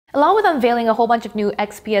Along with unveiling a whole bunch of new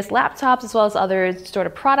XPS laptops as well as other sort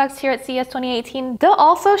of products here at CES 2018, Dell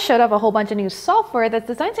also showed off a whole bunch of new software that's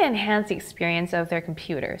designed to enhance the experience of their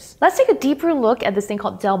computers. Let's take a deeper look at this thing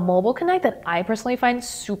called Dell Mobile Connect that I personally find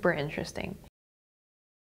super interesting.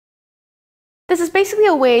 This is basically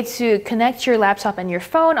a way to connect your laptop and your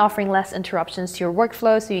phone, offering less interruptions to your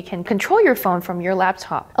workflow so you can control your phone from your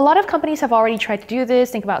laptop. A lot of companies have already tried to do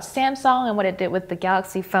this. Think about Samsung and what it did with the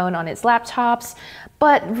Galaxy phone on its laptops.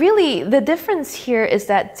 But really, the difference here is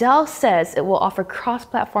that Dell says it will offer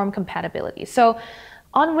cross-platform compatibility. So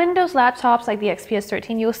on Windows laptops like the XPS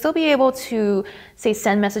 13, you'll still be able to, say,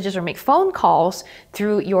 send messages or make phone calls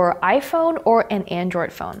through your iPhone or an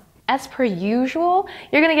Android phone. As per usual,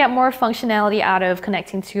 you're going to get more functionality out of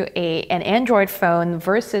connecting to an Android phone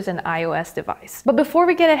versus an iOS device. But before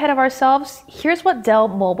we get ahead of ourselves, here's what Dell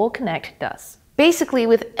Mobile Connect does. Basically,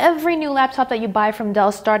 with every new laptop that you buy from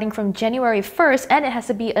Dell starting from January 1st, and it has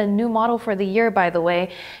to be a new model for the year, by the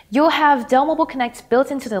way, you'll have Dell Mobile Connect built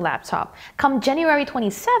into the laptop. Come January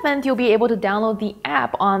 27th, you'll be able to download the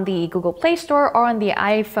app on the Google Play Store or on the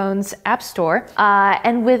iPhone's App Store.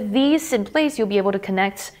 And with these in place, you'll be able to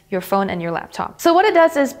connect your phone and your laptop. So what it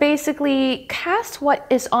does is basically cast what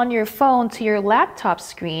is on your phone to your laptop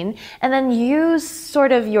screen and then use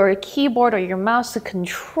sort of your keyboard or your mouse to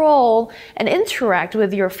control and interact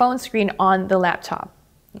with your phone screen on the laptop.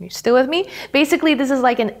 Are you still with me? Basically, this is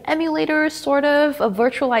like an emulator, sort of a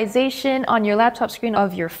virtualization on your laptop screen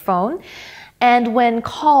of your phone. And when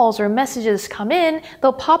calls or messages come in,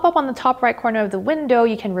 they'll pop up on the top right corner of the window.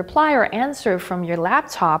 You can reply or answer from your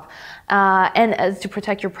laptop. And as to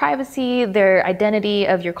protect your privacy, their identity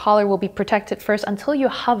of your caller will be protected first until you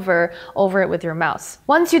hover over it with your mouse.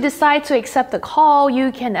 Once you decide to accept the call,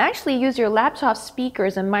 you can actually use your laptop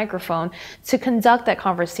speakers and microphone to conduct that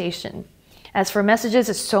conversation. As for messages,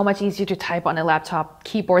 it's so much easier to type on a laptop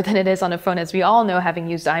keyboard than it is on a phone, as we all know, having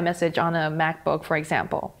used iMessage on a MacBook, for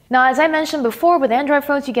example. Now, as I mentioned before, with Android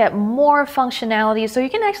phones, you get more functionality, so you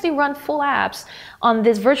can actually run full apps on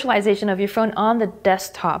this virtualization of your phone on the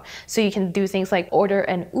desktop. So you can do things like order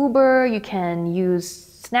an Uber, you can use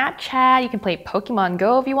Snapchat, you can play Pokemon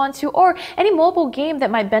Go if you want to, or any mobile game that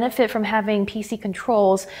might benefit from having PC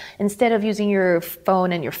controls instead of using your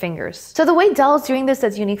phone and your fingers. So the way Dell is doing this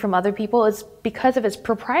that's unique from other people is because of its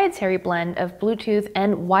proprietary blend of Bluetooth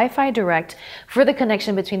and Wi-Fi Direct for the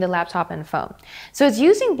connection between the laptop and phone. So it's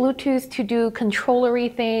using Bluetooth to do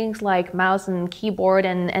controllery things like mouse and keyboard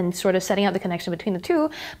and sort of setting up the connection between the two,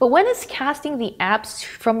 but when it's casting the apps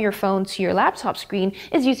from your phone to your laptop screen,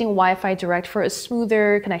 it's using Wi-Fi Direct for a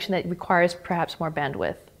smoother connection that requires perhaps more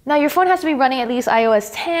bandwidth. Now, your phone has to be running at least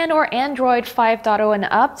iOS 10 or Android 5.0 and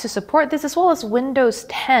up to support this, as well as Windows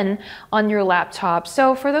 10 on your laptop.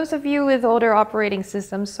 So for those of you with older operating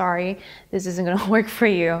systems, sorry, this isn't going to work for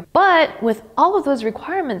you. But with all of those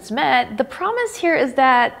requirements met, the promise here is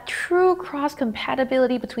that true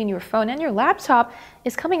cross-compatibility between your phone and your laptop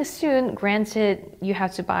is coming soon. Granted, you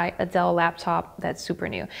have to buy a Dell laptop that's super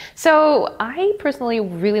new. So I personally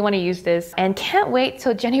really want to use this and can't wait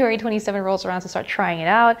till January 27 rolls around to start trying it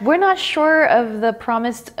out. We're not sure of the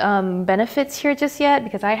promised benefits here just yet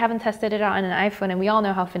because I haven't tested it out on an iPhone and we all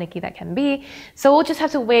know how finicky that can be. So we'll just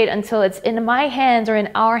have to wait until it's in my hands or in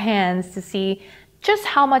our hands to see just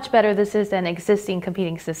how much better this is than existing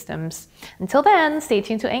competing systems. Until then, stay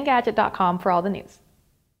tuned to Engadget.com for all the news.